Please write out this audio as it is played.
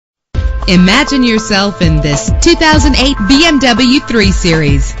Imagine yourself in this 2008 BMW 3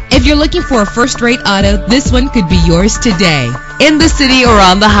 Series. If you're looking for a first-rate auto, this one could be yours today. In the city or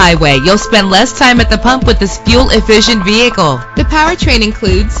on the highway, you'll spend less time at the pump with this fuel-efficient vehicle. The powertrain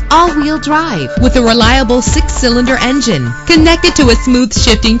includes all-wheel drive with a reliable 6-cylinder engine connected to a smooth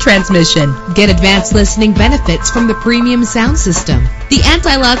shifting transmission. Get advanced listening benefits from the premium sound system. The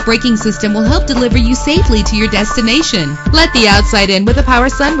anti-lock braking system will help deliver you safely to your destination. Let the outside in with a power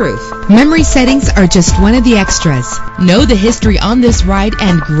sunroof. Memory settings are just one of the extras. Know the history on this ride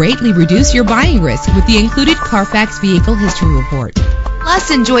and greatly reduce your buying risk with the included Carfax Vehicle History Report.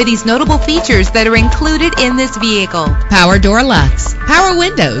 Plus, enjoy these notable features that are included in this vehicle: power door locks, power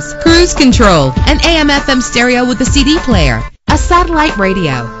windows, cruise control, an AM/FM stereo with a CD player, a satellite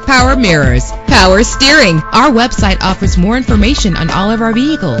radio, power mirrors, power steering. Our website offers more information on all of our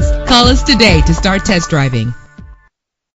vehicles. Call us today to start test driving.